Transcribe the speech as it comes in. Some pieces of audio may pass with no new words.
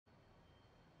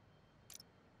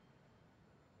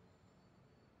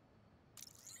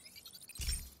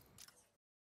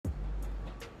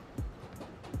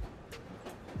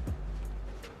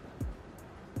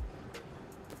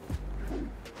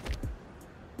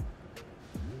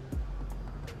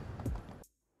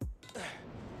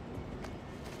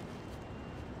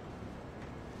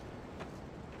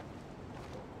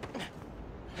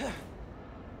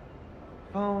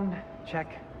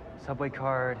check. Subway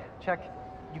card, check.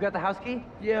 You got the house key?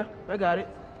 Yeah, I got it.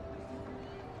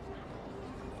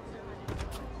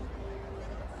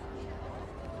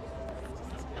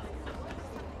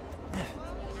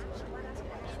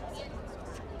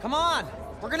 Come on!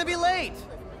 We're gonna be late!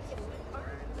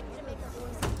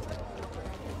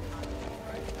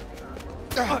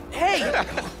 Hey!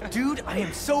 Dude, I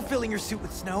am so filling your suit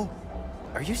with snow.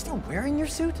 Are you still wearing your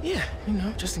suit? Yeah, you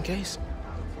know, just in case.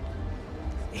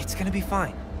 It's gonna be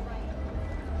fine.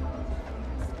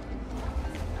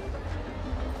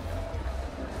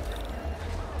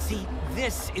 See,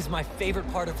 this is my favorite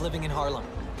part of living in Harlem.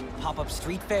 Pop-up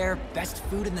street fair, best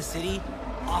food in the city,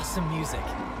 awesome music.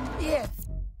 Yeah.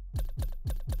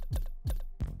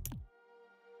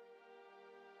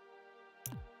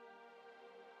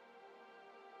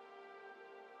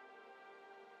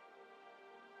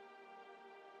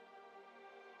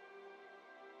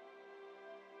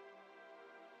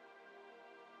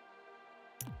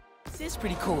 This is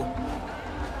pretty cool.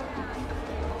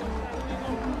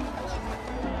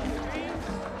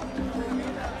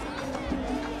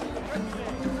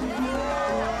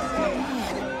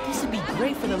 This would be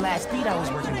great for the last beat I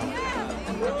was working on.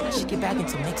 I should get back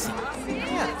into mixing.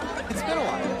 Yeah, it's been a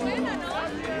while.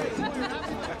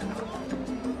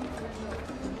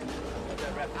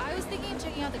 I was thinking of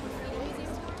checking out the graffiti museum.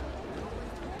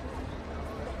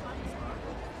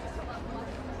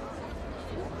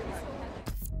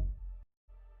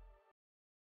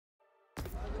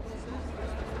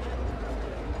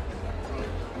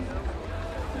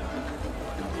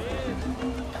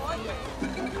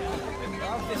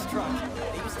 Love this truck.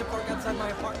 They used to park outside my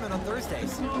apartment on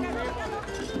Thursdays.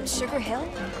 Sugar Hill?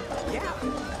 Yeah.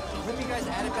 Hope you guys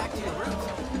add it back to your roots.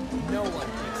 No one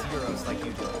makes Euros like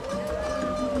you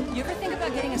do. You ever think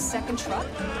about getting a second truck?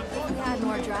 If we had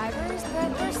more drivers,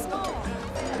 but they're small.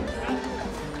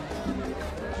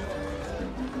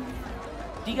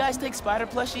 Do you guys take spider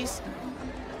plushies?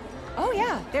 Oh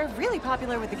yeah, they're really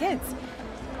popular with the kids.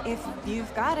 If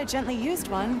you've got a gently used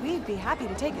one, we'd be happy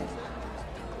to take it.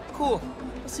 Cool.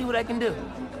 Let's see what I can do.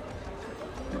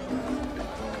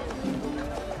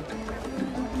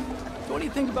 What do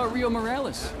you think about Rio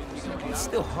Morales? It's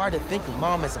still hard to think of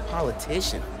Mom as a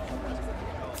politician.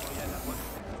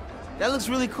 That looks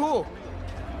really cool.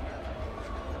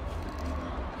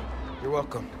 You're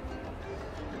welcome.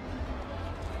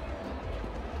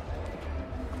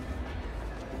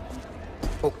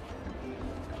 Oh.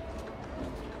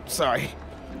 Sorry.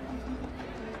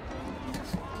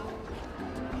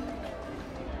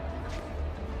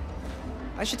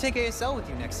 I should take ASL with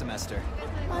you next semester.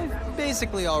 I've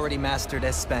basically already mastered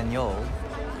Espanol.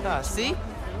 Ah, ¿sí?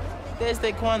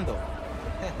 ¿Desde cuándo?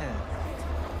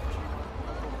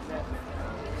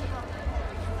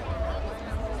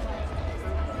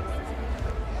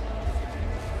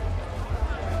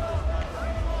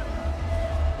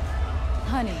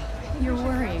 Honey, you're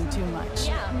worrying too much.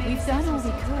 We've done all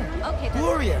we could. Okay, that's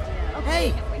Gloria! Hey!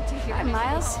 Hi,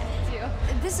 Miles.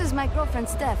 This is my girlfriend,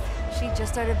 Steph. She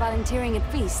just started volunteering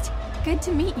at Feast. Good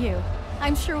to meet you.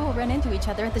 I'm sure we'll run into each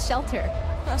other at the shelter.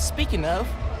 Speaking of,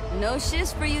 No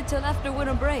shifts for you till after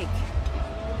winter break.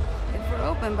 If we're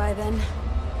open by then.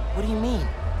 what do you mean?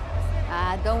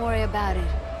 Ah, don't worry about it.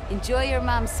 Enjoy your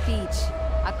mom's speech.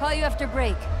 I'll call you after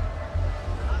break.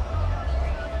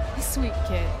 Sweet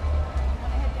kid.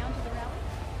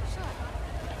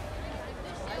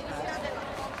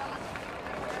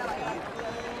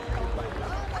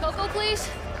 Cocoa, please?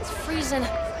 It's freezing.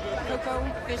 Cocoa,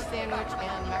 fish sandwich,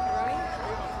 and macaroni.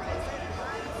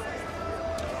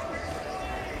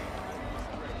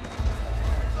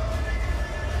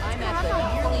 I'm at the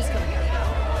yearly compare.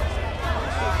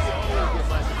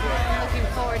 I'm looking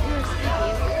forward to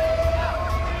speaking.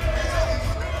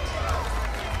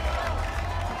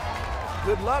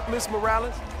 Good luck, Miss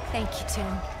Morales. Thank you,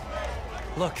 Tim.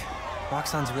 Look,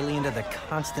 Roxanne's really into the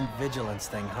constant vigilance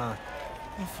thing, huh?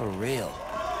 For real.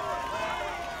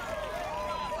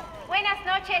 Buenas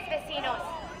noches, vecinos.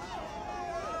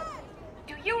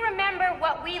 Do you remember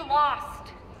what we lost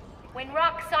when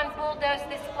Roxanne bulldozed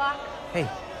this block? Hey,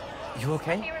 you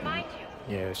okay? Let me remind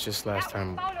you. Yeah, it's just last That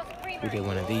time was Paulo's Creamery. we did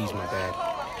one of these, my bad.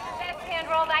 The best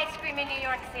hand-rolled ice cream in New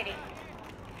York City.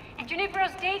 And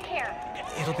Junipero's daycare.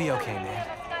 It'll be okay, man.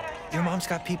 Your mom's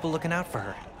got people looking out for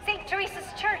her. St. Teresa's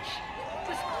Church,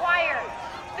 whose choir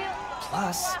built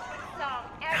Plus,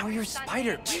 now you're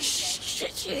Spider.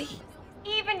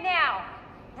 Even now,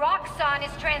 Roxanne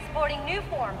is transporting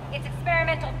Newform, its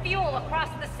experimental fuel, across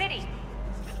the city.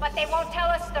 But they won't tell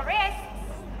us the risks.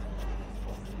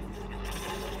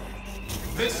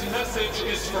 This message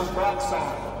is from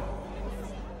Roxanne.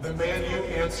 The man you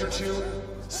answer to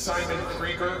Simon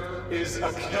Krieger is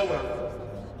a killer.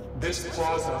 This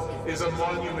plaza is a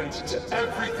monument to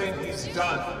everything he's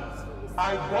done.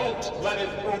 I won't let it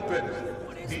open.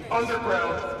 The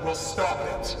underground will stop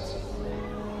it.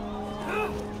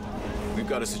 We've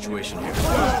got a situation here.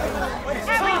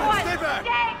 Everyone,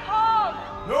 stay calm!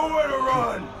 Nowhere to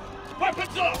run!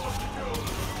 Weapons up!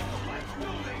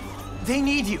 They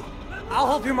need you. I'll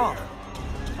help your mom.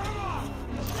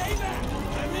 Stay back!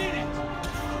 I mean it!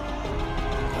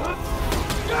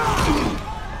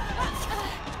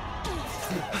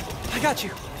 I got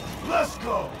you. Let's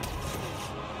go!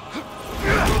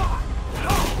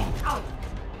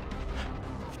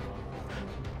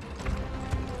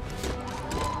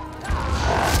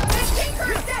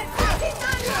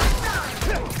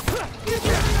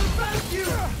 You,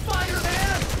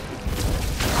 Spiderman!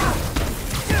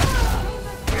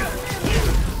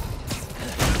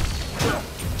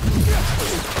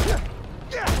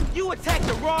 You attacked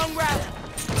the wrong route!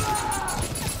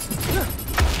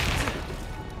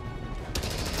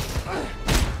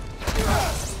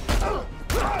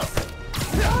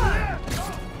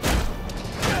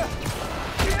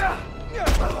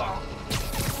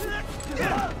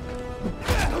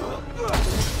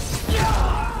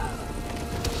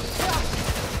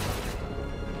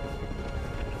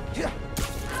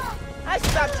 I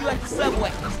stopped you at the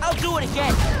subway. I'll do it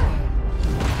again.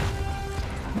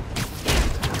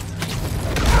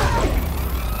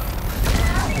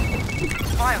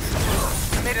 Miles,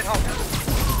 I made it home.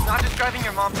 I'm just driving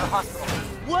your mom to the hospital.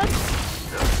 What?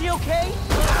 Is she okay?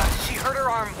 She hurt her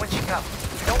arm when she fell.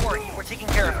 Don't worry, we're taking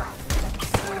care of her.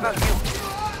 What about you?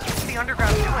 What's the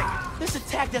underground doing? This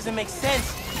attack doesn't make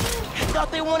sense. I thought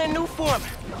they wanted new form,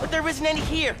 but there isn't any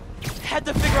here. Had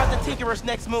to figure out the Tinkerer's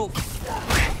next move.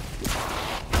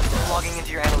 I'm logging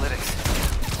into your analytics.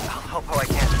 I'll help how I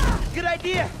can. Good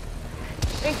idea.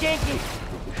 And Ganke,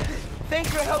 thanks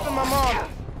for helping my mom.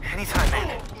 Anytime,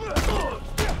 man.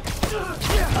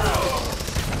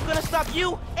 I'm gonna stop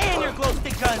you and your glow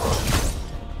stick guns.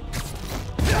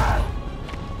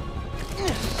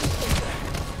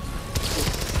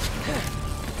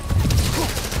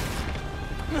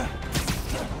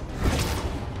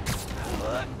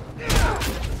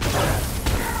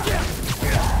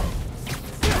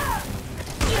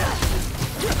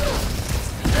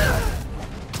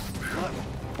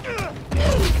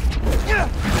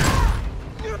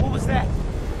 What was that?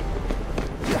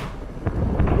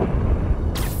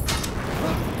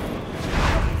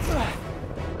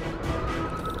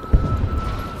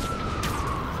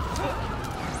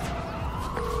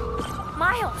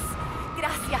 Miles!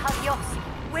 Gracias a Dios.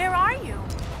 Where are you?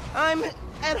 I'm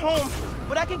at home,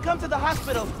 but I can come to the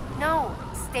hospital. No,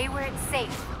 stay where it's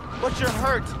safe. But you're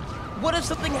hurt. What if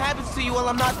something happens to you while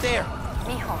I'm not there?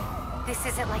 Mijo, this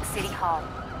isn't like City Hall.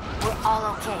 We're all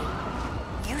okay.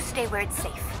 You stay where it's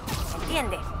safe.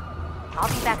 Entiende? I'll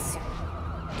be back soon.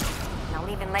 And I'll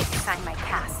even let you sign my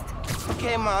cast.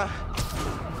 Okay, Ma.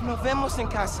 Nos vemos en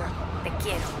casa. Te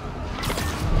quiero.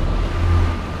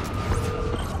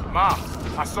 Mom,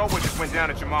 I saw what just went down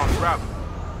at your mom's rally.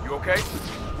 You okay?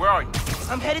 Where are you?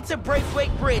 I'm headed to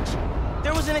Braithwaite Bridge.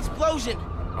 There was an explosion.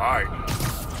 Alright.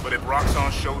 But if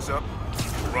Roxxon shows up,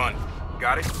 run.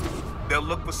 Got it? They'll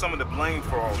look for someone to blame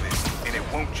for all this, and it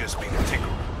won't just be the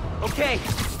Tinkerer. Okay.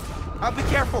 I'll be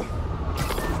careful.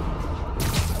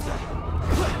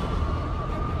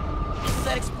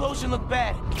 That explosion looked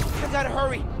bad. I gotta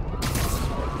hurry.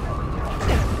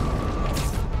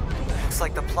 Looks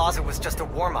like the plaza was just a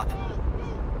warm-up.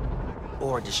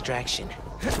 Or a distraction.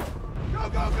 Go,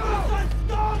 go,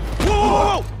 go!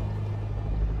 Whoa!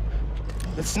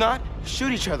 Let's not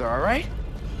shoot each other, all right?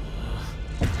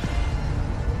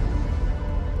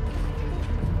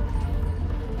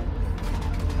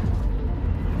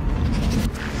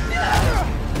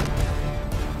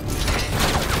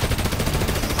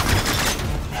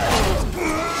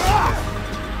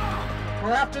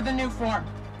 We're after the new form.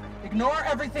 Ignore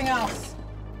everything else.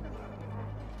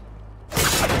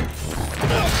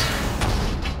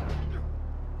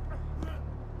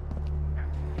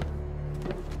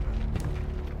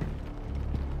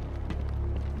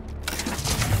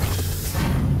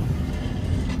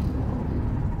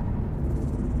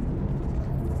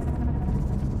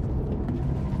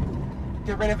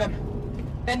 Get rid of him.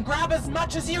 Then grab as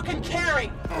much as you can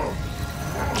carry!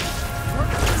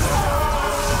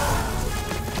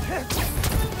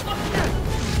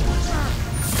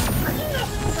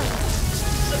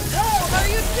 What are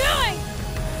you doing?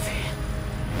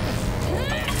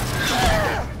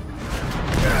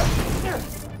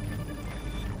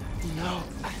 No.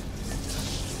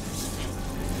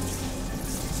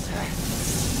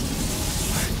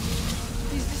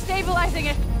 These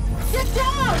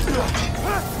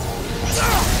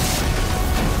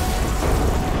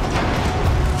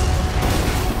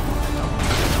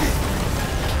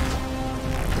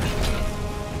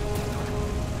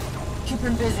Keep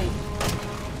him busy.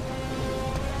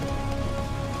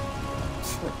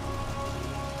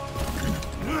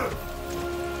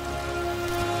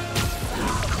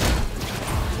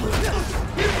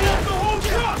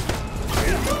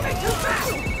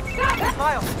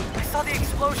 Miles, I saw the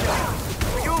explosion.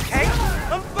 Are you okay?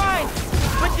 I'm fine!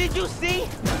 But did you see?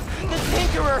 The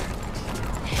Tinkerer!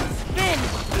 Spin!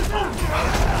 Oh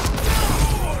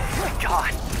my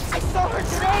god! I saw her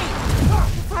today!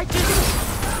 If I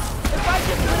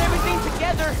just put everything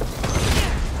together...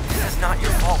 This is not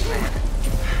your fault, man.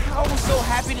 I was so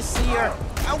happy to see her.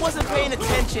 I wasn't paying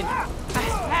attention. I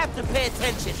have to pay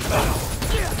attention.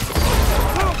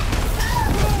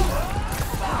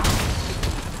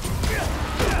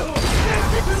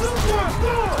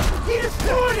 He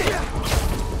destroyed it!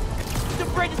 The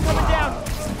bridge is coming down!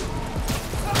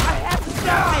 I have to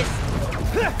stop this!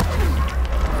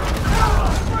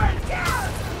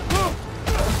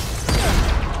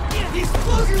 The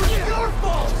explosion was your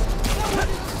fault!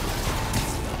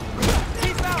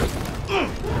 Keep out!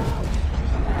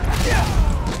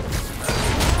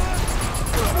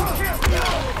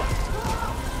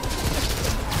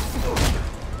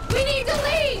 We need to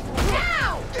leave! Now!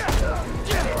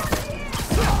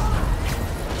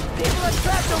 People are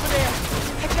trapped over there!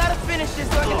 I gotta finish this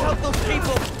so I can help those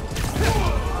people!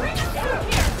 Bring us down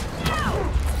here! Now!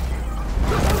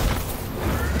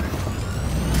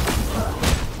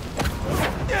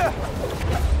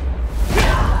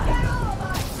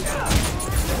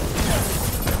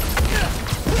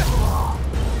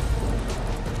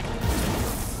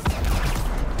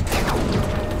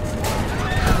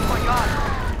 Oh my god!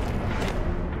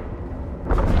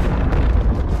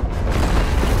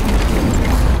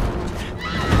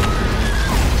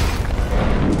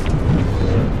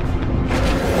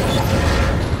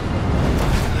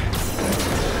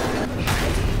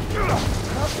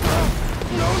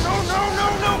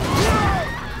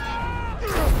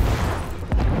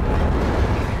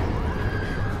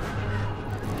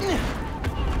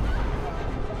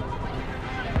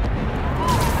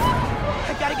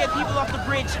 I gotta get people off the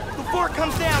bridge before it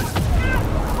comes down!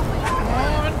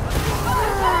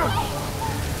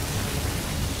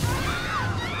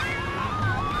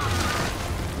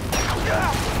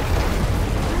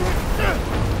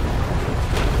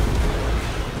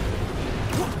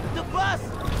 The bus!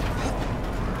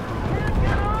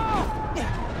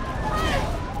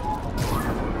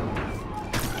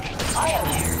 I am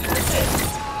here to assist.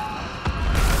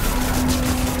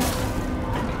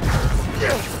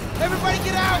 Everybody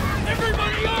get out!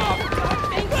 Everybody off!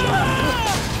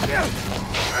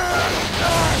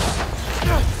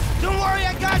 Don't worry,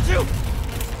 I got you!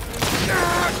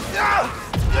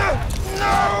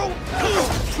 No!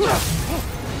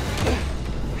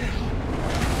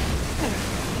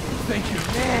 Thank you.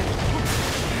 Man,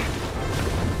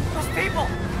 Those people!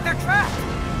 They're trapped!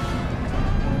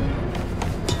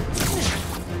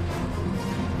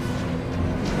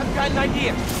 I've got an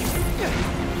idea.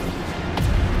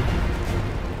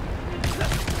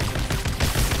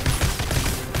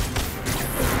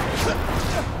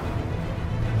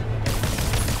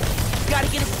 Gotta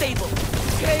get it stable.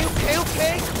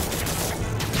 Okay.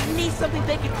 I need something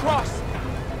they can cross.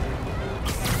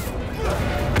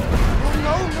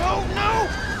 No!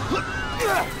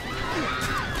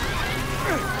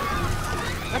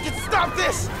 I can stop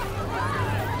this!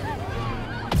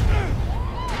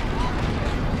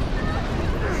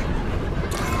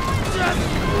 Just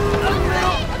a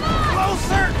little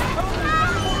closer!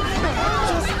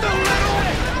 Just a little!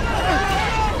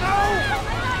 No!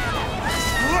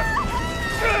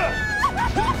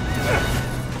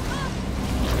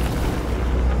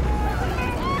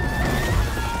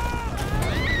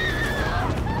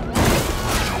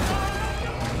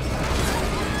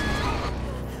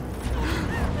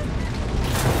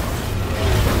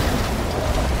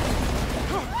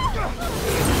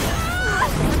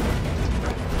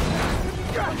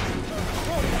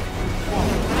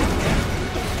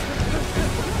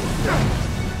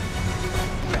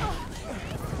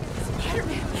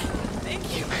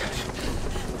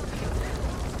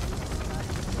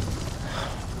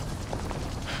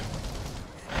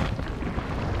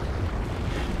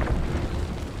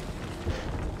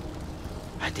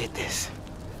 I did this.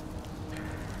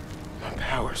 My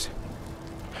powers.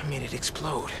 I made it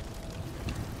explode.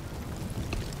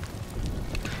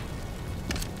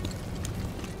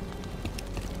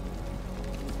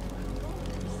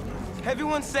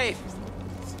 Everyone's safe.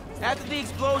 After the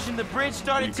explosion, the bridge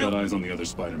started We've to... got eyes on the other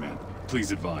Spider-Man.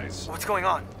 Please advise. What's going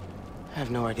on? I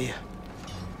have no idea.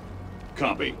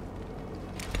 Copy.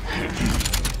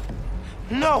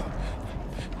 No!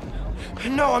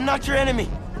 No, I'm not your enemy!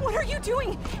 What are you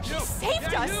doing? He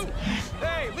saved us!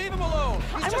 Hey, leave him alone!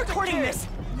 I'm recording this!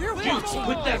 We're watching!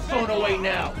 Put that phone away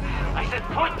now! I said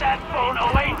put that phone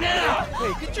away now!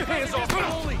 Hey, get your hands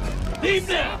off me! Leave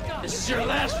now! This is your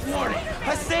last warning!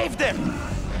 I saved him!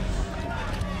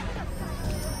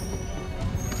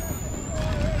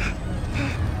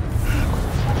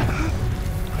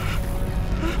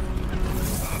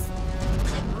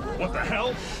 What the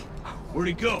hell? Where'd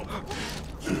he go?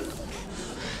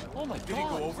 Oh my God! Did he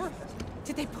go over?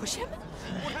 Did they push him?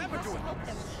 What happened to him?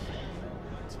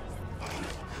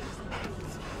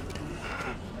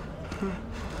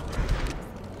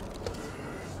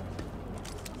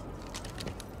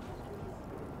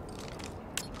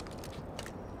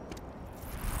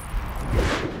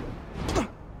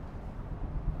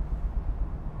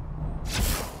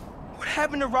 What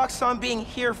happened to Roxxon being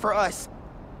here for us?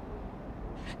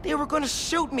 They were gonna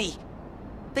shoot me!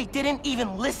 They didn't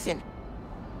even listen!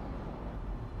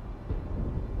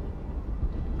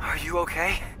 Are you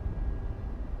okay?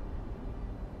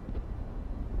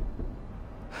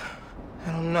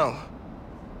 I don't know.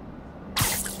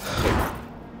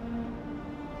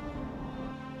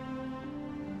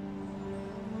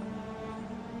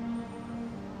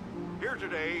 Here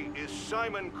today is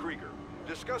Simon Krieger,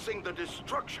 discussing the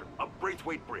destruction of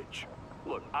Braithwaite Bridge.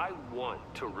 Look, I want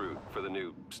to root for the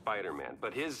new Spider-Man,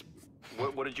 but his,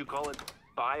 what did you call it?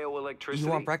 Bioelectricity? You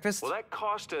want breakfast? Well, that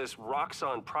cost us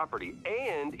Roxxon property,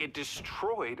 and it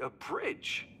destroyed a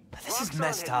bridge. This is Roxxon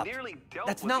messed had up. nearly dealt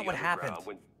That's with not the what underground happened.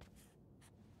 when-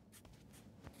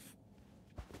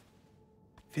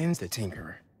 Finn's the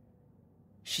Tinkerer.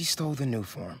 She stole the new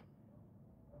form.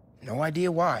 No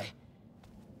idea why.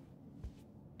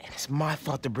 And it's my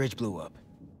fault the bridge blew up.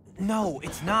 No,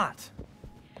 it's not.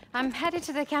 I'm headed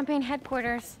to the campaign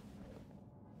headquarters.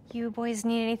 You boys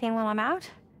need anything while I'm out?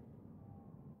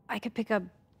 I could pick up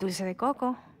dulce de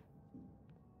coco.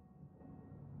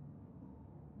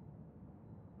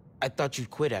 I thought you'd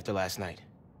quit after last night.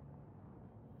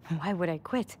 Why would I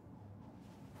quit?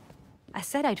 I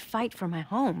said I'd fight for my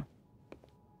home.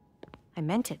 I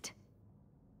meant it.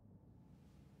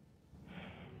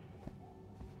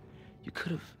 You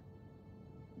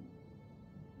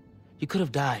could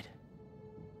have died.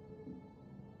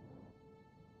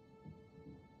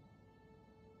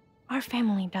 Our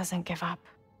family doesn't give up.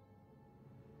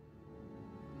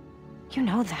 You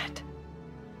know that.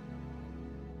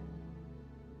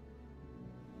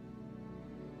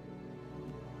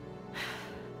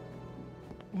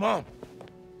 Mom!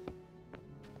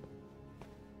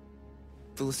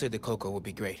 Dulce de coco would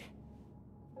be great.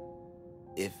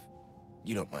 If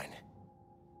you don't mind.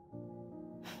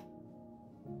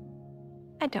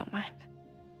 I don't mind.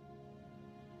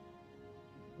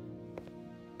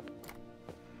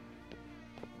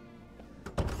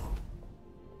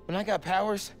 When I got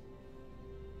powers,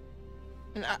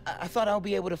 and I thought I'll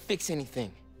be able to fix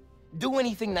anything. Do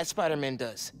anything that Spider-Man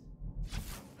does.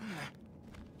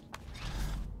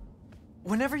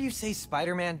 Whenever you say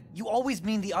Spider-Man, you always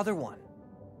mean the other one.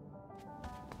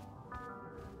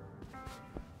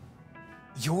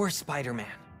 You're Spider-Man.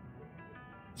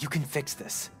 You can fix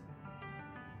this.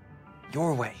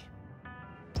 Your way.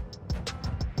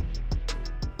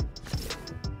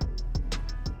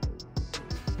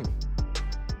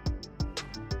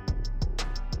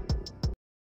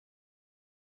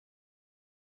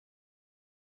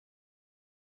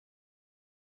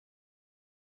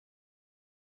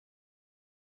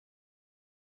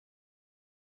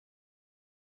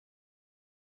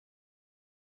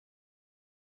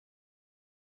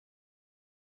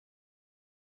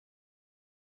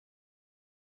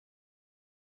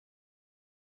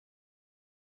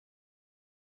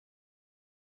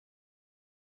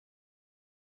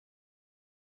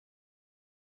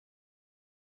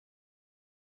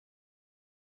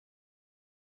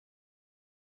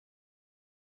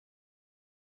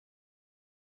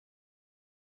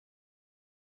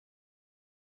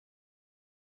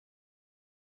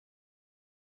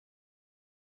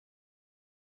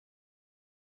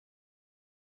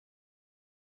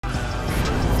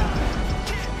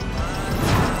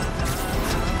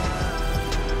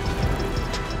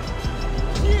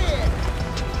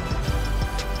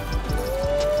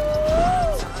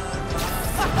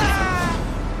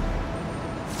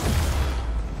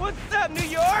 What's up, New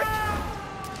York?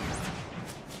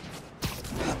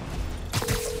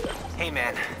 Hey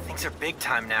man, things are big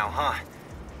time now, huh?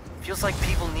 Feels like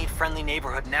people need friendly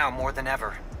neighborhood now more than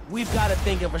ever. We've got to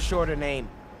think of a shorter name.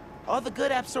 All the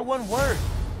good apps are one word.